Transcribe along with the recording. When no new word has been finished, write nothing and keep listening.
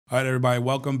All right, everybody,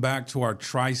 welcome back to our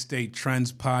Tri-State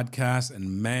Trends podcast.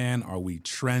 And man, are we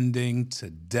trending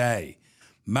today.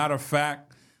 Matter of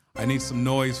fact, I need some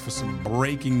noise for some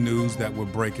breaking news that we're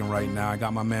breaking right now. I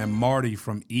got my man Marty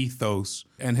from Ethos,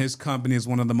 and his company is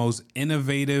one of the most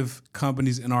innovative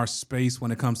companies in our space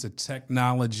when it comes to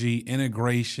technology,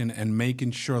 integration, and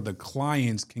making sure the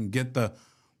clients can get the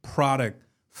product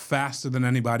faster than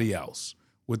anybody else,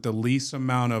 with the least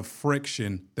amount of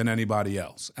friction than anybody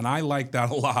else. And I like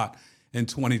that a lot in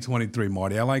 2023,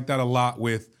 Marty. I like that a lot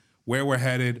with where we're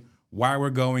headed, why we're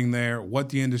going there, what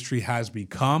the industry has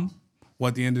become,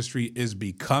 what the industry is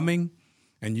becoming.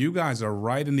 And you guys are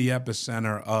right in the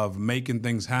epicenter of making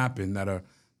things happen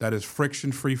that is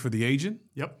friction-free for the agent.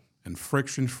 Yep. And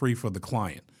friction-free for the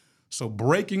client. So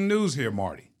breaking news here,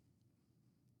 Marty.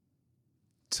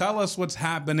 Tell us what's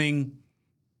happening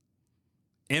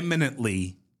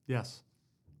imminently. Yes.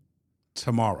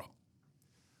 Tomorrow.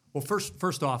 Well,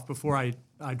 first off, before I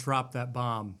drop that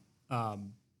bomb,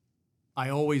 I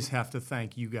always have to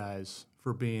thank you guys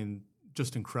for being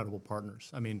just incredible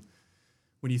partners. I mean,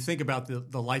 when you think about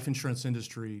the life insurance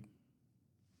industry,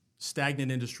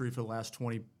 stagnant industry for the last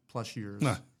 20 plus years,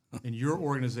 and your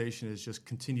organization has just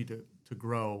continued to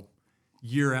grow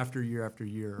year after year after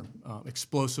year,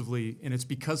 explosively, and it's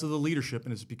because of the leadership,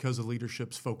 and it's because of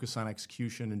leadership's focus on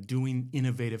execution and doing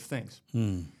innovative things.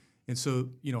 And so,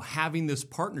 having this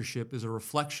partnership is a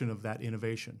reflection of that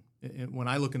innovation. And when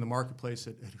I look in the marketplace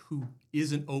at who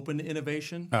isn't open to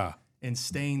innovation and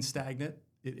staying stagnant,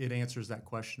 it answers that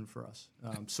question for us.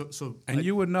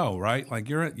 You would know, right? Like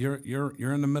you're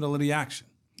in the middle of the action.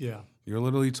 Yeah, you're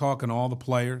literally talking to all the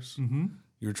players. Mm-hmm.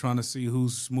 You're trying to see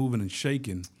who's moving and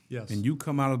shaking. Yes. And you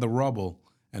come out of the rubble,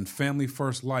 and Family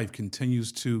First Life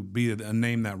continues to be a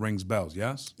name that rings bells,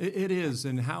 yes? It is,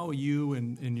 and how you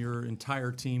and your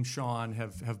entire team, Sean,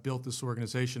 have built this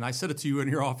organization. I said it to you in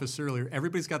your office earlier.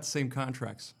 Everybody's got the same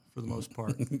contracts for the most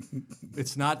part.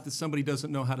 It's not that somebody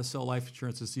doesn't know how to sell life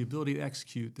insurance. It's the ability to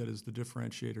execute that is the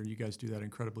differentiator, and you guys do that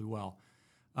incredibly well.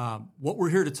 What we're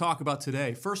here to talk about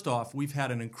today, first off, we've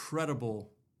had an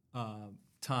incredible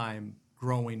time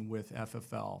growing with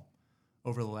FFL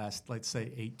over the last, let's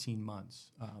say, 18 months.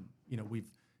 We've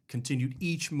continued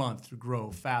each month to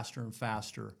grow faster and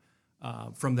faster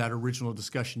from that original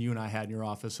discussion you and I had in your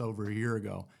office over a year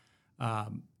ago.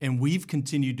 And we've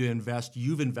continued to invest.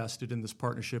 You've invested in this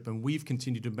partnership, and we've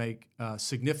continued to make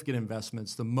significant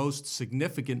investments, the most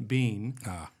significant being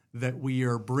that we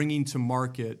are bringing to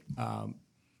market,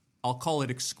 I'll call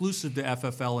it exclusive to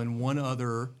FFL and one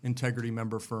other Integrity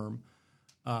member firm,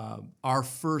 our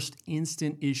first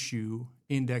instant issue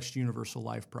indexed universal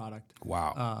life product.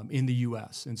 Wow. In the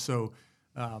U.S. And so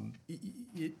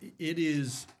it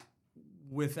is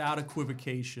without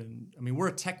equivocation. I mean, we're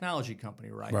a technology company,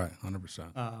 right? Right,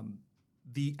 100%.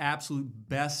 The absolute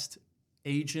best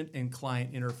agent and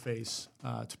client interface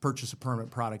to purchase a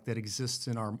permanent product that exists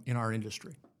in our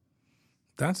industry.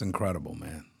 That's incredible,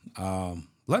 man.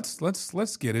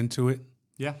 Let's get into it.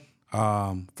 Yeah.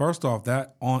 First off,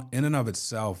 that in and of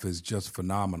itself is just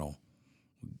phenomenal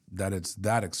that it's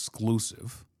that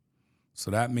exclusive. So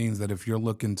that means that if you're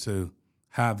looking to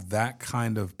have that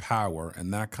kind of power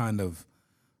and that kind of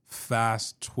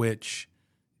fast twitch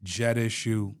jet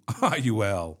issue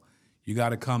IUL, you got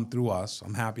to come through us.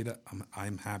 I'm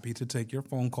happy to take your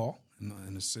phone call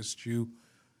and assist you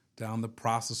down the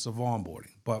process of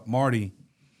onboarding. But Marty,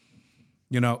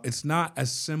 it's not as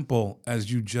simple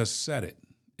as you just said it.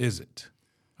 Is it?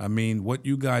 I mean, what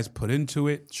you guys put into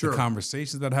it, sure. The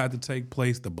conversations that had to take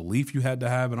place, the belief you had to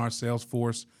have in our sales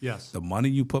force, yes. The money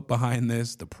you put behind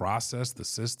this, the process, the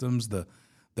systems, the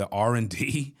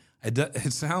R&D.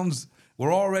 It sounds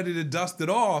we're all ready to dust it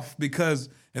off because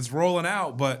it's rolling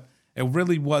out, but it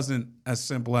really wasn't as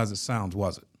simple as it sounds,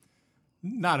 was it?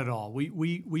 Not at all.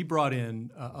 We brought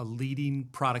in a leading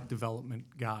product development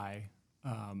guy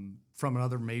from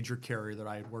another major carrier that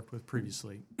I had worked with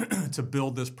previously to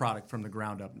build this product from the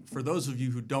ground up. For those of you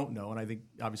who don't know, and I think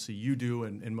obviously you do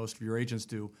and most of your agents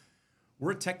do,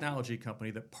 we're a technology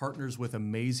company that partners with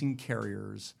amazing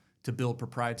carriers to build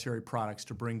proprietary products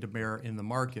to bring to bear in the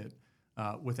market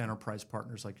with enterprise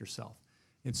partners like yourself.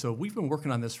 And so we've been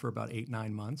working on this for about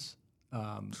 8-9 months.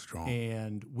 Strong.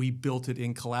 And we built it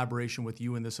in collaboration with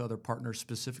you and this other partner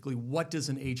specifically. What does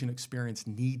an agent experience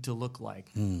need to look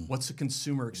like? What's the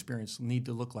consumer experience need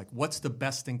to look like? What's the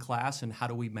best in class, and how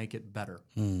do we make it better?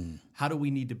 How do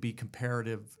we need to be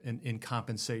comparative in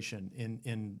compensation?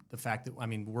 In the fact that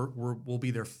we'll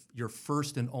be your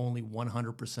first and only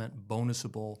 100%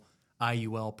 bonusable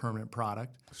IUL permanent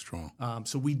product. Strong.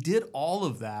 So we did all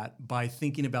of that by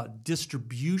thinking about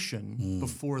distribution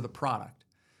before the product.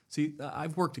 See,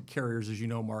 I've worked at carriers, as you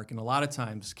know, Mark, and a lot of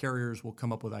times carriers will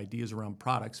come up with ideas around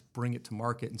products, bring it to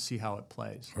market, and see how it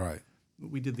plays. Right.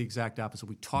 We did the exact opposite.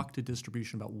 We talked to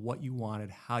distribution about what you wanted,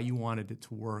 how you wanted it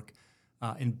to work,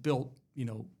 and built,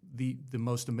 the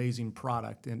most amazing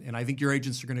product. And I think your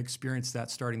agents are going to experience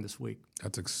that starting this week.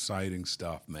 That's exciting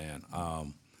stuff, man.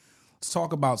 Let's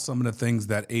talk about some of the things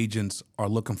that agents are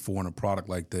looking for in a product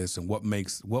like this, and what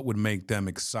would make them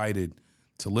excited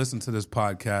to listen to this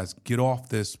podcast, get off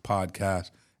this podcast,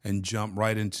 and jump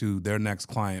right into their next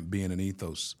client being an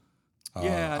Ethos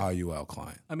IUL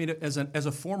client. I mean, as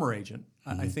a former agent,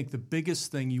 I think the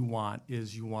biggest thing you want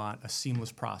is a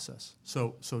seamless process.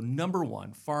 So number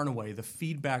one, far and away, the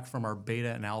feedback from our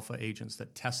beta and alpha agents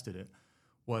that tested it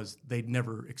was they'd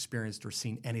never experienced or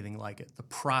seen anything like it. The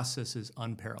process is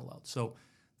unparalleled. So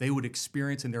they would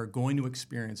experience, and they're going to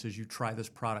experience as you try this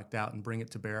product out and bring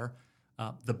it to bear,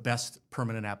 the best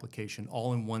permanent application,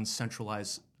 all in one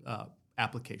centralized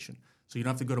application. So you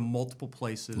don't have to go to multiple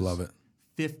places. Love it.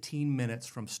 15 minutes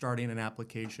from starting an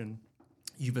application.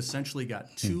 You've essentially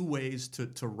got two ways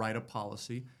to write a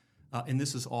policy, and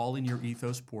this is all in your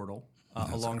Ethos portal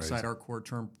alongside our core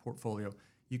term portfolio.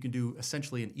 You can do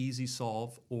essentially an easy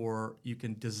solve, or you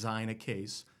can design a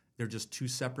case. They're just two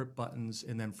separate buttons,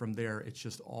 and then from there, it's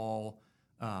just all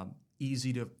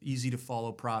easy to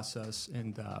follow process.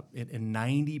 And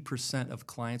 90% of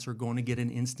clients are going to get an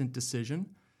instant decision.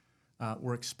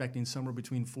 We're expecting somewhere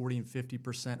between 40 and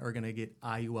 50% are going to get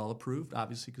IUL approved,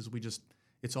 obviously, because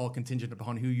it's all contingent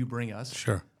upon who you bring us.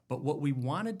 Sure. But what we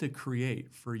wanted to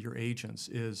create for your agents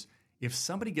is, if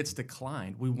somebody gets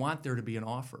declined, we want there to be an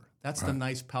offer. That's the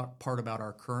nice part about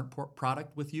our current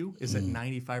product with you, is that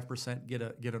 95%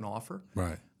 get an offer.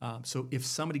 Right. So if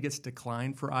somebody gets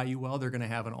declined for IUL, they're going to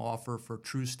have an offer for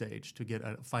TrueStage to get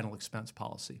a final expense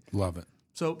policy. Love it.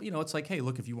 So, it's like, hey,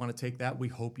 look, if you want to take that, we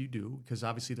hope you do, because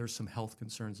obviously there's some health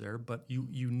concerns there, but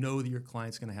you know that your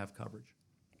client's going to have coverage.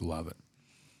 Love it.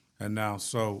 And now,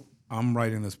 so I'm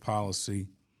writing this policy,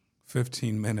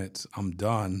 15 minutes, I'm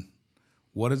done.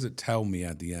 What does it tell me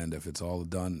at the end if it's all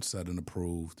done, said, and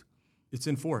approved? It's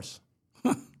in force.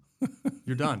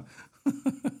 You're done.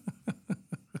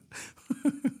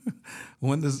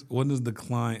 When does the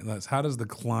client, how does the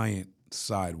client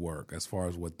side work as far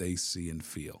as what they see and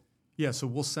feel? Yeah, so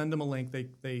we'll send them a link.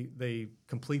 They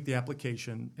complete the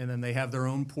application, and then they have their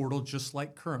own portal, just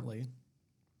like currently,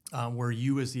 where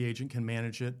you as the agent can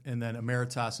manage it, and then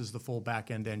Emeritus is the full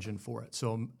back-end engine for it.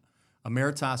 So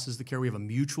Emeritus is the carrier. We have a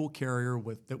mutual carrier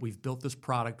that we've built this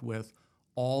product with.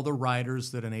 All the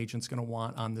riders that an agent's going to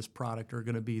want on this product are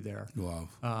going to be there. Love.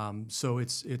 So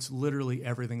it's literally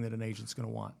everything that an agent's going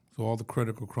to want. So all the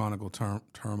critical, chronicle,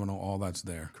 terminal, all that's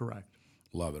there. Correct.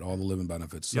 Love it. All the living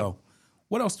benefits. So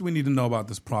what else do we need to know about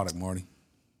this product, Marty?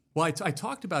 Well, I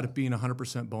talked about it being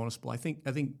 100% bonusable.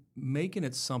 I think making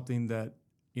it something that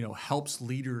helps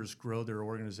leaders grow their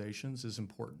organizations is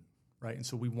important, right? And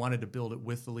so we wanted to build it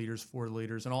with the leaders, for the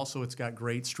leaders, and also it's got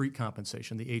great street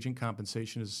compensation. The agent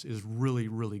compensation is really,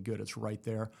 really good. It's right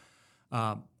there.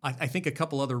 I think a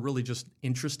couple other really just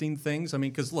interesting things. I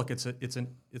mean, because look, it's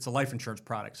a life insurance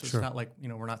product, so it's not like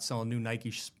we're not selling new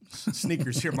Nike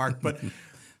sneakers here, Mark, but.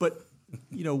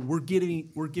 We're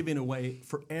giving away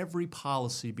for every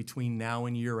policy between now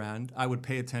and year end. I would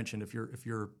pay attention if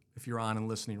you're on and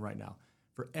listening right now.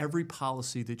 For every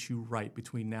policy that you write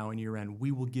between now and year end,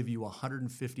 we will give you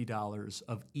 $150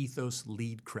 of Ethos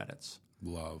lead credits.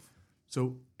 Love.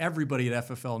 So everybody at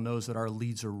FFL knows that our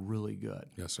leads are really good.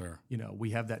 Yes, sir.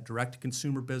 We have that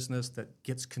direct-to-consumer business that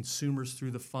gets consumers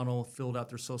through the funnel, filled out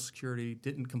their Social Security,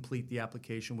 didn't complete the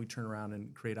application. We turn around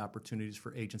and create opportunities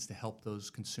for agents to help those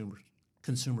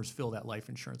consumers fill that life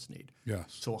insurance need. Yes.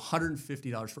 So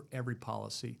 $150 for every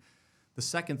policy. The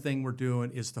second thing we're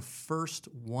doing is the first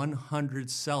 100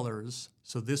 sellers,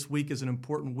 so this week is an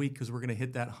important week because we're going to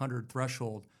hit that 100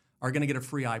 threshold, are going to get a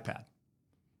free iPad.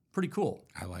 Pretty cool.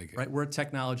 I like it. Right? We're a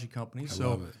technology company,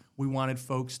 love it. We wanted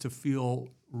folks to feel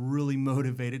really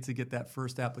motivated to get that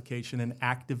first application and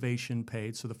activation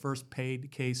paid. So the first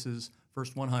paid cases,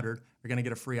 first 100, are going to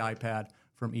get a free iPad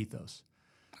from Ethos.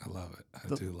 I love it.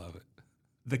 I do love it.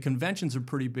 The convention's a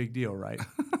pretty big deal, right?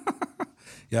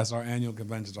 Yes, our annual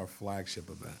convention's our flagship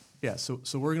event. Yeah, so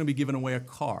we're going to be giving away a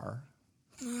car.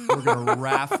 We're going to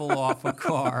raffle off a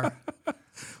car.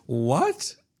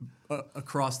 What?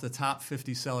 Across the top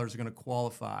 50 sellers are going to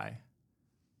qualify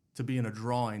to be in a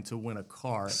drawing to win a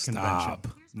car at convention.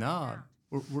 No,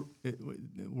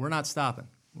 we're not stopping.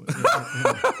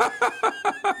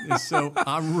 So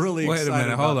I'm really excited. Wait a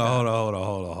minute. Hold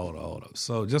on.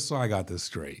 So just so I got this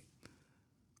straight,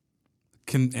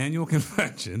 annual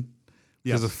convention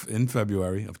is in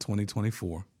February of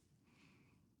 2024.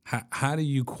 How do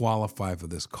you qualify for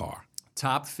this car?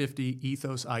 Top 50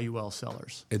 Ethos IUL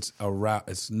sellers. It's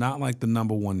it's not like the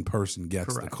number one person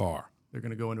gets Correct. the car. They're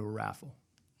going to go into a raffle.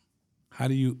 How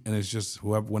do you? And it's just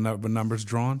whenever number's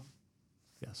drawn.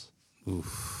 Yes.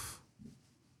 Oof.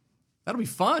 That'll be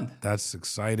fun. That's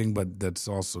exciting, but that's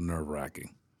also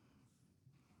nerve-wracking.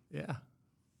 Yeah.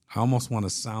 I almost want to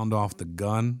sound off the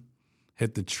gun,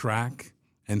 hit the track,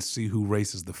 and see who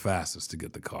races the fastest to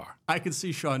get the car. I could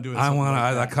see Sean doing I something want.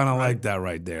 like that. I kind of like that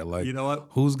right there. Like, You know what?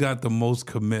 Who's got the most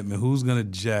commitment? Who's gonna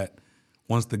jet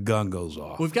once the gun goes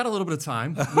off? We've got a little bit of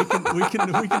time. We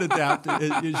can adapt.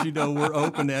 As you know, we're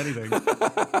open to anything.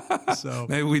 So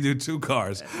Maybe we do 2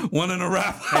 cars, one in a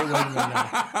raffle. hey, wait a minute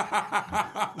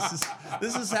now.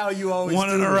 This is how you always One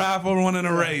do in a it. raffle, one in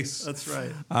a race. That's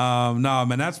right. No,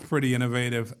 man, that's pretty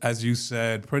innovative, as you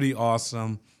said. Pretty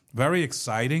awesome. Very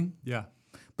exciting. Yeah.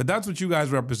 But that's what you guys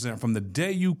represent from the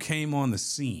day you came on the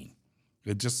scene.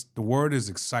 The word is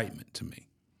excitement to me.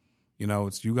 You know,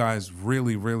 it's you guys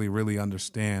really, really, really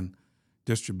understand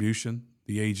distribution,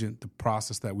 the agent, the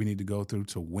process that we need to go through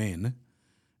to win.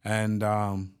 And,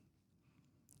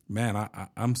 man,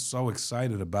 I'm so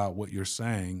excited about what you're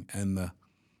saying and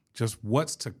just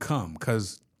what's to come.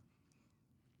 Because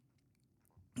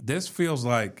this feels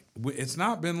like it's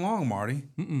not been long, Marty.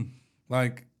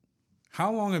 Like,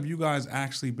 how long have you guys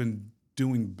actually been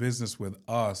doing business with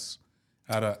us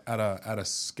at a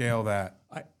scale that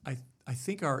I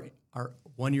think our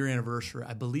 1 year anniversary,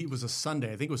 I believe, was a Sunday.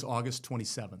 I think it was August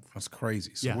 27th. that's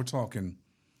crazy. So Yeah. we're talking,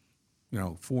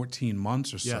 14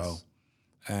 months or so, Yes.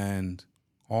 and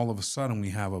all of a sudden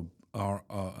we have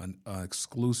an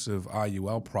exclusive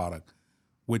IUL product,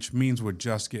 which means we're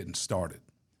just getting started.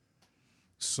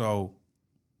 So,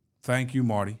 thank you,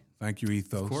 Marty. Thank you,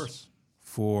 Ethos, Of course.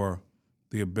 for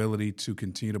the ability to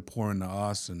continue to pour into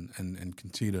us and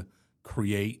continue to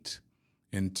create.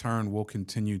 In turn, we'll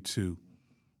continue to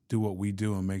do what we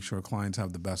do and make sure clients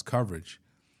have the best coverage.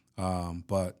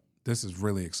 But this is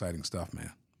really exciting stuff,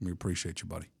 man. We appreciate you,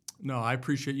 buddy. No, I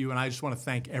appreciate you, and I just want to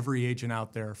thank every agent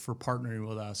out there for partnering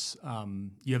with us.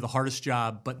 You have the hardest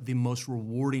job, but the most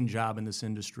rewarding job in this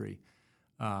industry.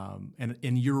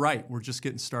 And you're right, we're just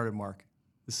getting started, Mark.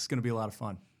 This is going to be a lot of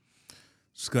fun.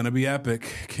 It's going to be epic.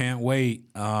 Can't wait.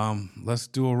 Let's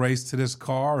do a race to this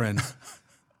car. And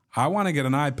I want to get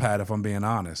an iPad, if I'm being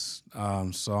honest. So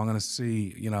I'm going to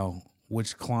see,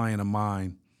 which client of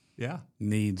mine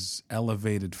needs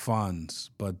elevated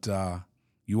funds. But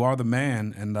you are the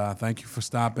man, and thank you for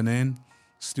stopping in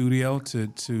studio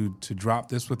to drop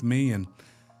this with me. And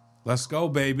let's go,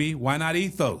 baby. Why not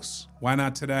Ethos? Why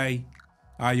not today?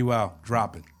 IUL.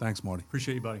 Drop it. Thanks, Marty.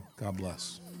 Appreciate you, buddy. God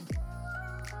bless.